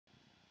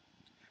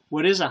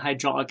What is a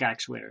hydraulic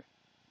actuator?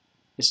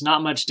 It's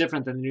not much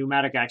different than the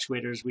pneumatic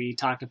actuators we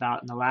talked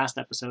about in the last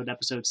episode,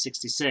 episode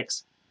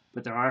 66,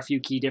 but there are a few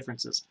key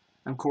differences.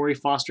 I'm Corey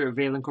Foster of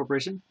Valen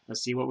Corporation.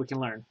 Let's see what we can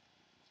learn.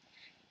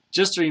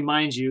 Just to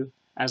remind you,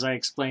 as I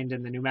explained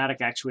in the pneumatic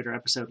actuator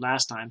episode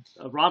last time,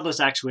 a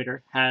rodless actuator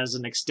has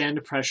an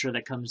extend pressure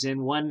that comes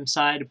in one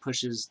side,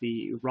 pushes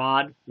the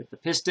rod with the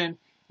piston,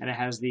 and it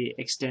has the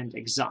extend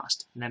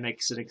exhaust, and that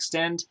makes it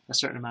extend a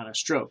certain amount of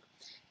stroke.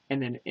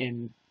 And then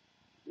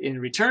in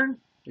return,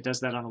 it does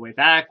that on the way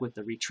back with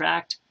the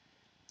retract,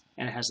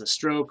 and it has the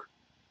stroke,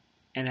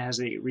 and it has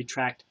a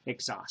retract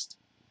exhaust.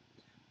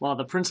 While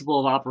the principle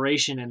of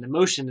operation and the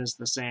motion is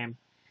the same,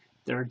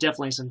 there are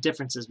definitely some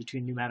differences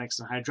between pneumatics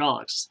and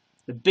hydraulics.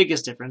 The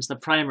biggest difference, the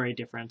primary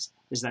difference,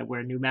 is that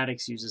where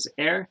pneumatics uses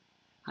air,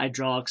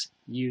 hydraulics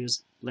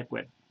use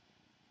liquid.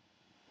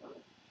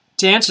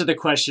 To answer the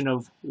question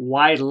of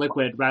why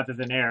liquid rather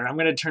than air, I'm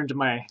going to turn to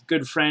my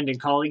good friend and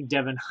colleague,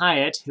 Devon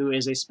Hyatt, who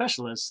is a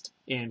specialist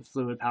in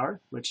fluid power,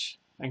 which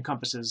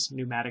encompasses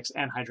pneumatics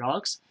and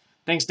hydraulics.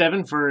 Thanks,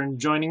 Devon, for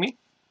joining me.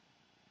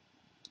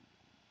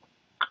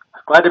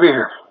 Glad to be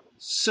here.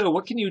 So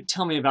what can you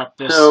tell me about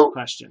this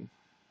question?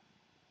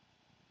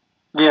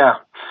 Yeah.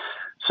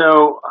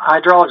 So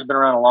hydraulics have been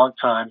around a long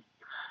time,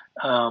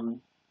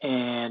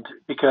 and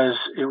because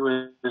it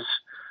was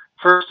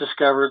first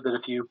discovered that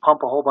if you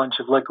pump a whole bunch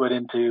of liquid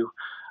into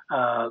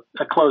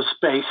a closed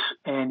space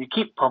and you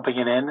keep pumping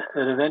it in,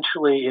 that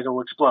eventually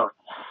it'll explode.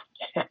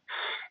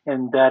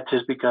 And that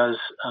is because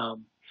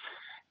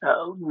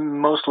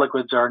most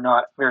liquids are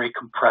not very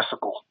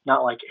compressible,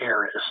 not like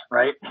air is,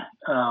 right?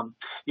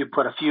 You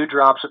put a few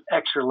drops of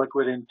extra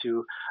liquid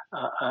into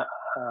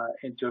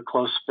a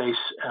closed space,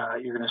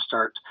 you're going to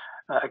start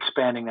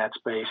expanding that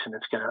space, and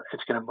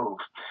it's gonna move.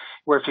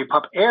 Where if you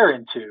pump air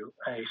into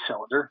a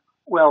cylinder,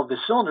 well, the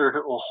cylinder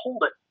will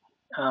hold it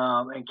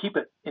and keep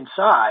it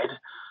inside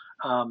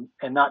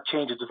and not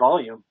change its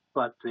volume,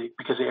 but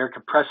because the air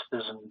compresses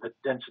and the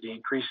density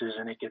increases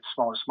and it gets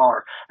smaller and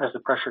smaller as the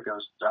pressure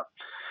goes up.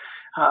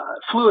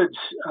 Fluids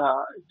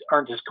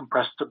aren't as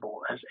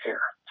compressible as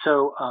air.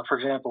 So, for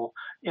example,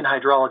 in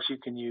hydraulics, you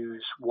can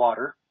use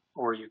water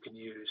or you can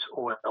use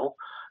oil,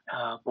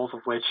 both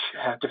of which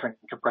have different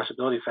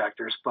compressibility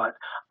factors, but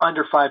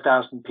under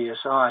 5,000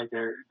 psi,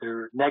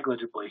 they're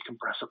negligibly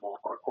compressible,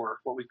 or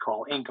what we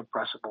call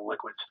incompressible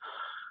liquids.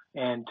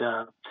 And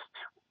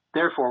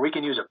therefore, we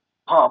can use a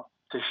pump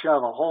to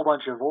shove a whole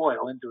bunch of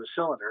oil into a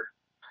cylinder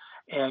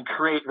and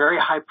create very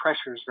high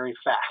pressures very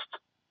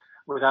fast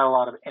without a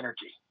lot of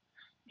energy.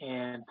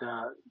 And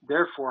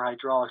therefore,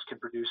 hydraulics can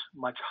produce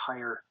much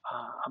higher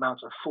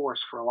amounts of force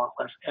for a lot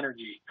less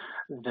energy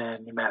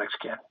than pneumatics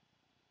can.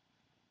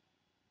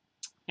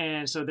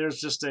 And so there's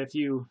just a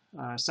few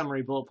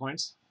summary bullet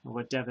points of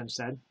what Devon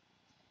said.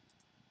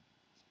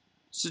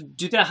 So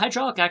do the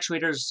hydraulic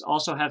actuators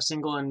also have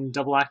single and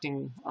double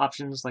acting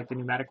options like the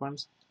pneumatic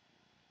ones?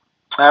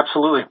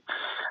 Absolutely.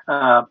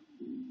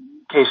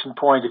 Case in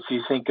point, if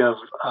you think of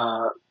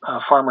a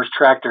farmer's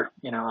tractor,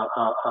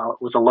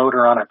 with a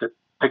loader on it that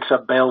picks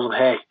up bales of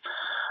hay,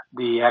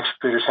 the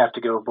actuators have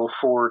to go both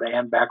forward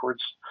and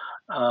backwards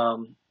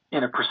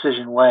in a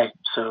precision way.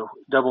 So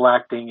double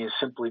acting is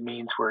simply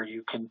means where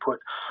you can put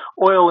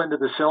oil into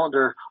the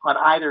cylinder on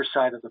either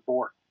side of the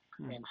bore.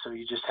 And so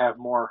you just have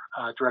more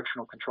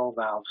directional control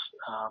valves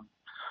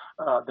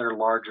that are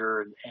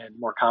larger and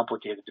more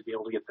complicated to be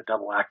able to get the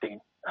double acting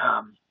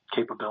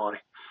capability.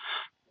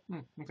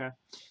 Okay.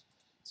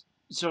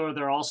 So are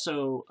there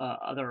also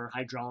other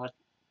hydraulic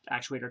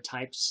actuator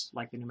types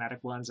like the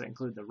pneumatic ones that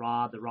include the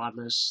rod, the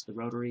rodless, the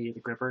rotary, the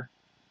gripper?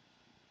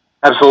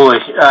 Absolutely.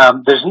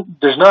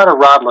 There's not a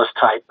rodless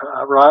type.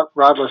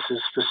 Rodless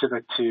is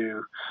specific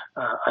to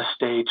a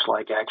stage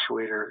like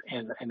actuator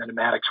in the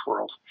pneumatics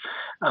world.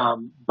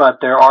 But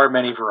there are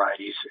many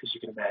varieties, as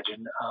you can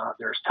imagine.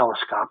 There's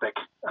telescopic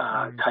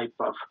types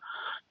of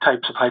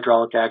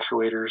hydraulic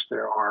actuators.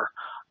 There are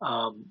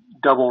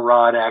double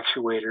rod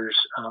actuators.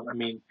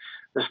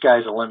 The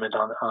sky's the limit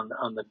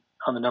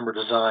on the number of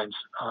designs.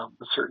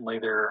 But certainly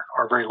there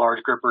are very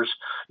large grippers.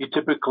 You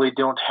typically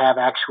don't have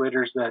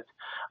actuators that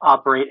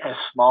operate as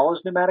small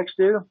as pneumatics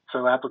do.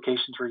 So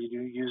applications where you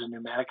do use a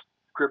pneumatic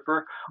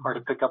gripper are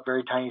to pick up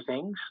very tiny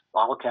things,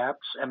 bottle caps,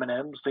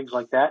 M&Ms, things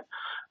like that.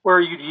 Where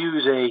you'd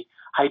use a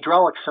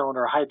hydraulic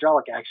cylinder, a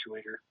hydraulic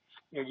actuator,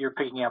 you're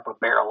picking up a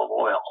barrel of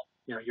oil.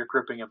 You're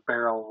gripping a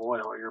barrel of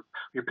oil, or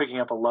you're picking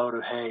up a load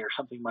of hay, or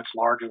something much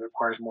larger that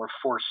requires more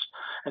force,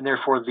 and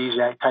therefore these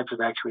types of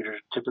actuators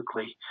are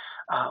typically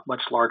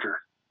much larger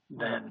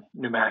than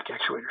pneumatic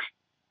actuators.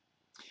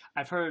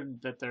 I've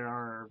heard that there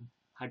are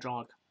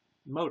hydraulic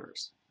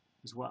motors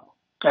as well.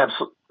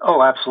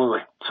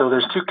 Absolutely. So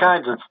there's two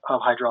kinds of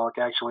hydraulic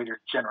actuators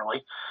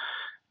generally,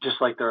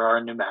 just like there are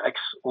in pneumatics: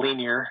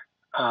 linear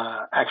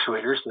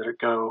actuators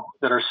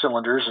that are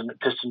cylinders and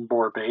piston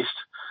bore based,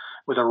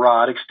 with a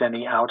rod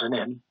extending out and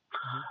in.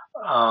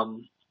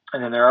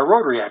 And then there are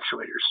rotary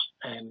actuators,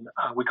 and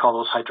we call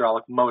those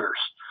hydraulic motors.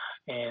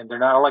 And they're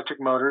not electric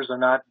motors. They're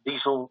not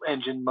diesel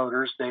engine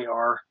motors. They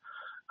are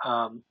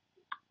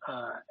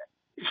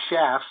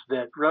shafts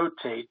that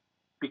rotate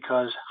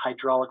because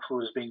hydraulic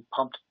fluid is being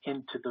pumped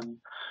into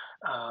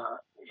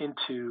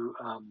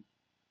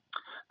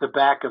the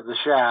back of the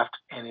shaft,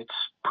 and it's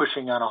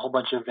pushing on a whole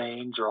bunch of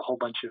vanes or a whole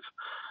bunch of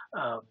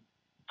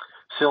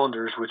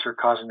cylinders, which are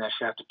causing that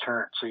shaft to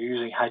turn. So you're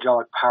using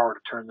hydraulic power to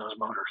turn those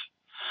motors.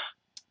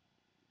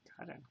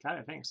 Got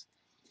it. Thanks.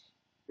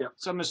 Yep.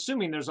 So I'm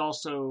assuming there's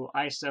also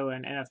ISO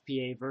and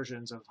NFPA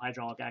versions of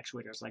hydraulic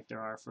actuators like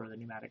there are for the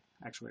pneumatic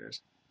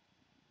actuators.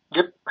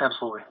 Yep,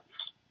 absolutely.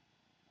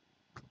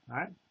 All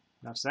right,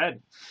 enough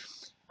said.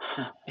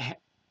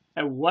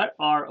 And what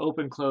are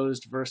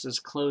open-closed versus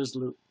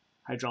closed-loop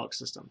hydraulic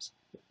systems?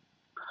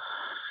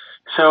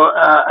 So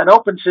an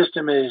open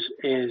system is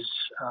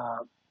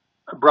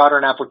broader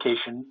in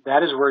application.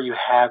 That is where you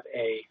have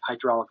a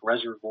hydraulic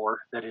reservoir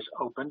that is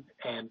open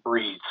and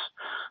breathes.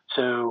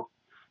 So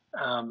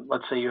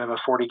let's say you have a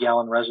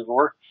 40-gallon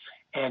reservoir,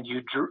 and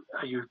you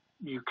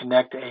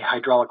connect a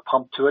hydraulic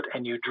pump to it,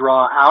 and you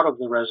draw out of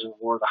the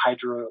reservoir the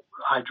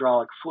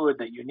hydraulic fluid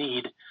that you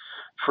need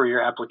for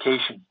your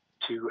application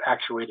to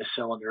actuate a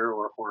cylinder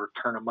or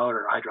turn a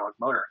motor, hydraulic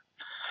motor.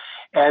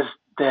 As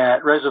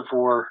that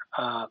reservoir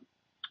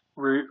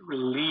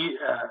releases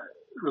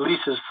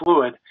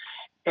fluid,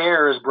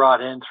 air is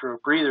brought in through a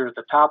breather at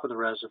the top of the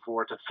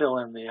reservoir to fill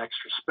in the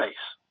extra space,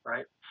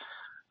 right?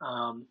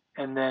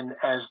 And then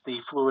as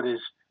the fluid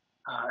is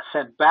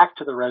sent back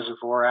to the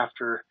reservoir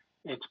after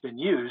it's been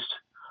used,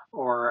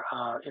 or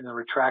in the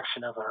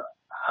retraction of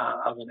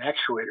an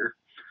actuator,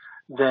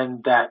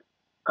 then that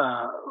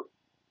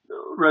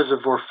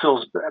reservoir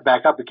fills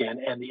back up again,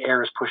 and the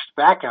air is pushed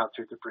back out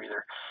through the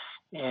breather,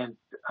 and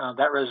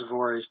that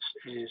reservoir is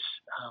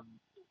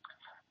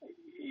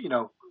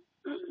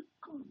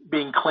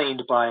being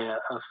cleaned by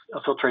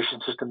a filtration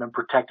system and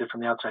protected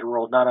from the outside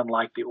world, not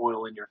unlike the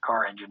oil in your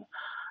car engine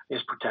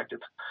is protected.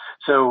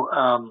 So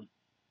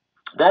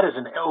that is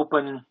an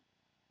open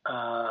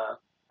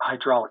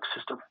hydraulic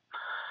system.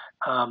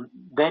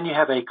 Then you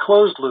have a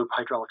closed loop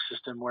hydraulic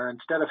system where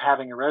instead of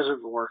having a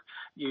reservoir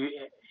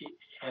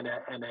and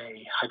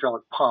a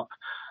hydraulic pump,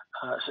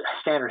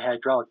 standard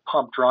hydraulic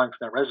pump drawing from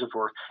that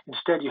reservoir,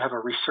 instead you have a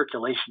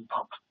recirculation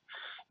pump.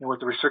 And what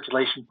the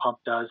recirculation pump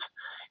does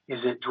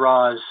is it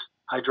draws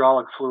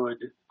hydraulic fluid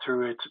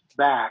through its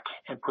back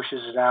and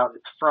pushes it out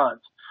its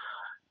front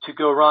to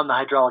go run the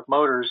hydraulic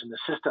motors in the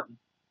system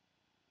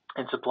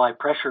and supply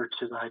pressure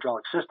to the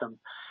hydraulic system.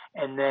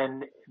 And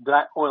then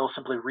that oil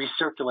simply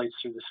recirculates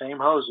through the same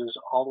hoses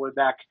all the way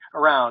back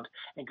around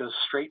and goes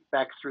straight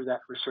back through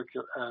that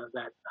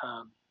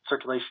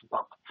circulation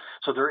pump.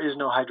 So there is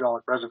no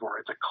hydraulic reservoir.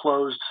 It's a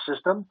closed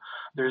system.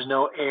 There's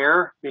no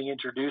air being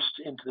introduced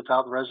into the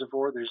top of the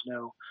reservoir. There's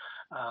no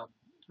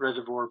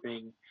reservoir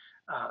being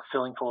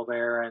filling full of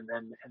air and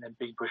then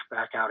being pushed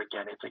back out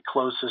again. It's a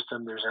closed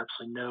system. There's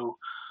absolutely no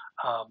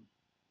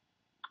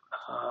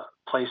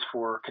place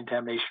for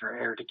contamination or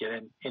air to get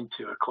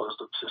into a closed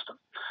loop system.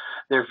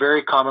 They're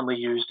very commonly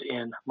used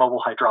in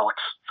mobile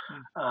hydraulics,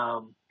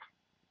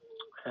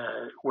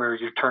 where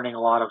you're turning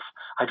a lot of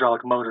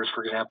hydraulic motors,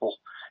 for example,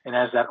 and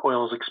as that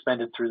oil is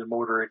expended through the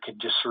motor, it can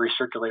just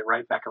recirculate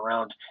right back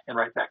around and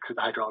right back through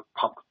the hydraulic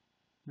pump.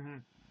 Mm-hmm.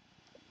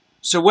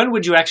 So when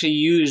would you actually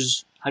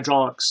use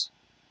hydraulics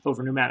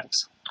over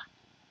pneumatics?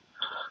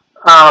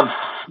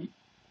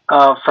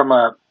 From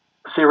a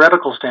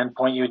theoretical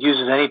standpoint, you would use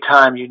it any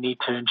time you need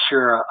to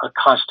ensure a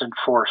constant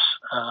force.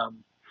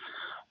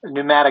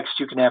 Pneumatics,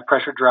 you can have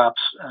pressure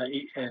drops,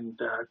 and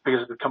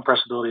because of the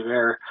compressibility of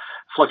air,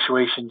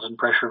 fluctuations in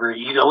pressure very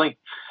easily.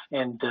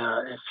 And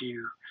if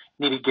you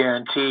need to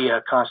guarantee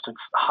a constant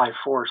high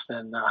force,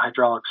 then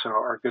hydraulics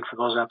are good for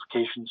those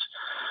applications.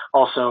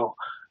 Also,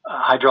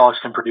 hydraulics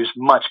can produce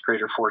much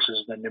greater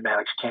forces than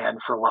pneumatics can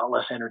for a lot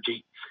less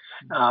energy.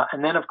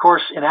 And then, of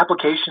course, in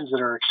applications that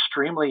are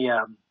extremely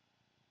have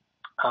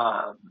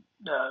a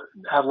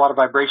lot of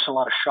vibration, a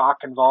lot of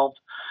shock involved.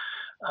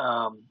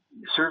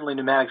 Certainly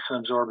pneumatics can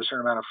absorb a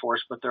certain amount of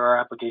force, but there are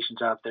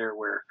applications out there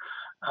where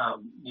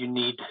you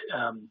need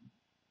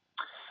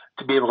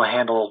to be able to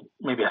handle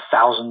maybe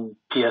 1,000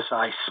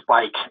 psi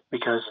spike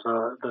because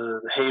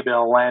the hay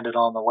bale landed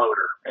on the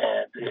loader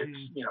and it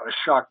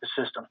shocked the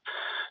system.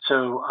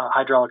 So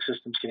hydraulic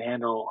systems can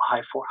handle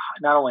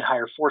not only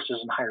higher forces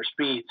and higher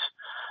speeds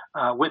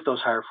with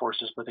those higher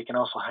forces, but they can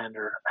also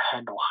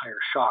handle higher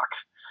shock.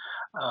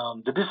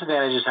 The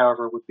disadvantages,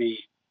 however, would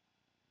be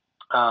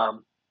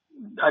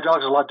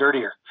hydraulics is a lot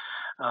dirtier.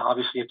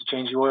 Obviously, you have to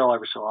change the oil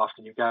every so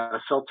often. You've got to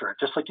filter it,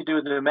 just like you do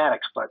with the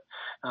pneumatics. But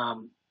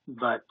you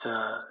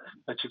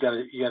got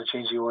to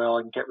change the oil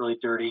and get really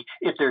dirty.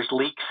 If there's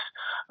leaks,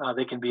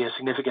 they can be a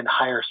significant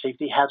higher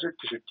safety hazard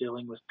because you're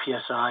dealing with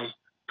PSI.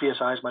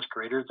 PSI is much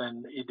greater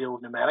than you deal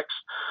with pneumatics.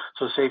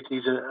 So safety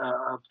is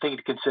a thing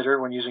to consider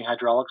when using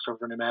hydraulics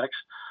over pneumatics.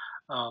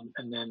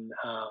 And then,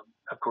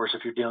 of course,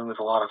 if you're dealing with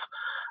a lot of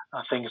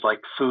things like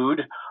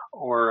food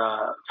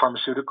or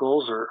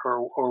pharmaceuticals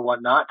or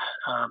whatnot,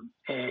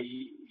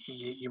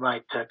 you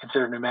might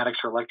consider pneumatics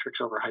or electrics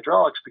over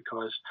hydraulics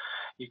because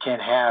you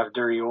can't have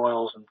dirty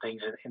oils and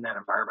things in that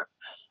environment.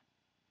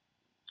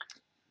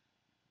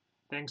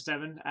 Thanks,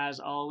 Devon. As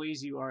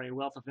always, you are a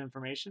wealth of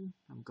information.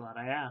 I'm glad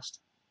I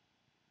asked.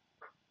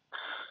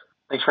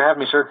 Thanks for having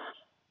me, sir.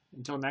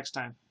 Until next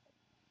time.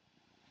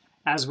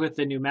 As with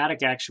the pneumatic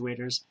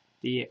actuators,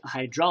 the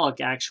hydraulic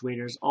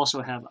actuators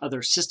also have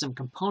other system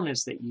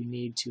components that you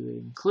need to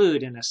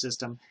include in a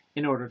system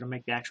in order to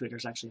make the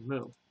actuators actually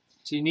move.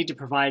 So you need to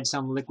provide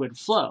some liquid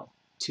flow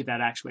to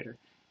that actuator.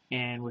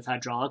 And with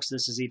hydraulics,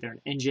 this is either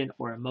an engine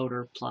or a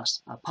motor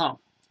plus a pump.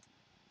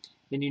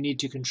 Then you need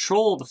to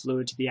control the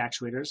fluid to the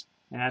actuators,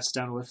 and that's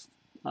done with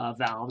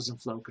valves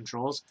and flow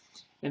controls.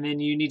 And then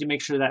you need to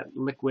make sure that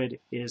liquid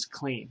is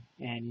clean,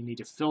 and you need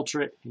to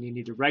filter it, and you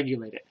need to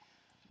regulate it.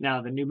 Now,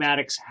 the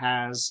pneumatics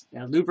has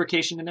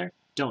lubrication in there.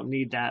 Don't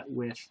need that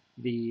with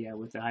the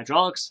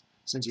hydraulics,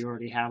 since you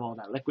already have all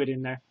that liquid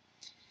in there.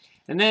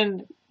 And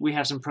then we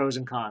have some pros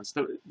and cons.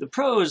 The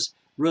pros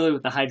really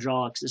with the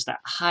hydraulics is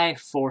that high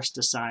force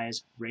to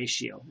size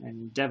ratio,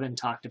 and Devon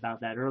talked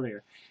about that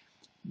earlier.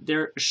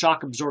 They're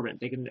shock absorbent.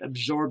 They can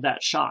absorb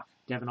that shock.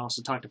 Devon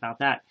also talked about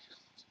that.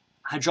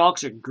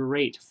 Hydraulics are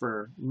great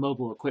for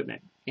mobile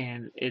equipment,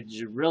 and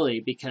it's really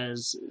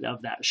because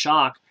of that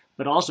shock,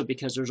 but also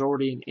because there's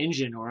already an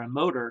engine or a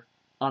motor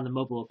on the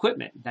mobile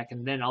equipment that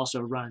can then also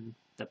run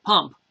the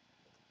pump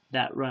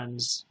that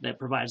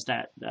provides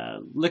that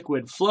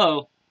liquid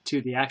flow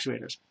to the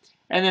actuators.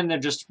 And then they're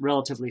just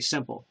relatively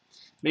simple.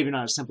 Maybe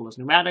not as simple as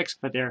pneumatics,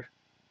 but they're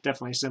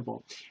definitely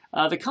simple.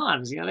 The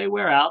cons, they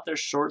wear out. They're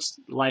short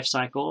life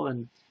cycle,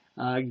 and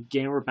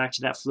again, we're back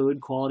to that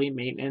fluid quality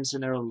maintenance,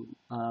 and they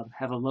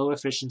have a low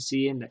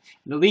efficiency, and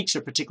the leaks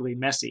are particularly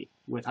messy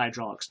with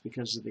hydraulics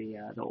because of the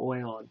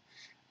oil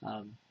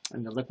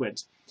and the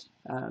liquids.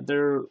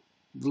 They're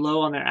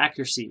low on their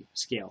accuracy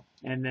scale,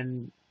 and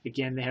then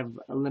again, they have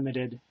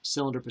limited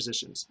cylinder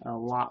positions, a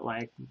lot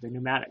like the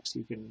pneumatics.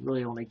 You can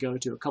really only go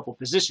to a couple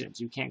positions.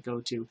 You can't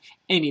go to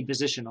any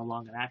position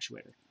along an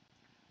actuator.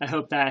 I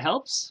hope that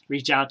helps.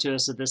 Reach out to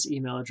us at this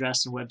email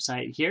address and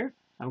website here.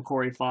 I'm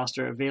Corey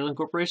Foster of Valen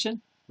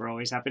Corporation. We're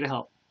always happy to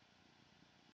help.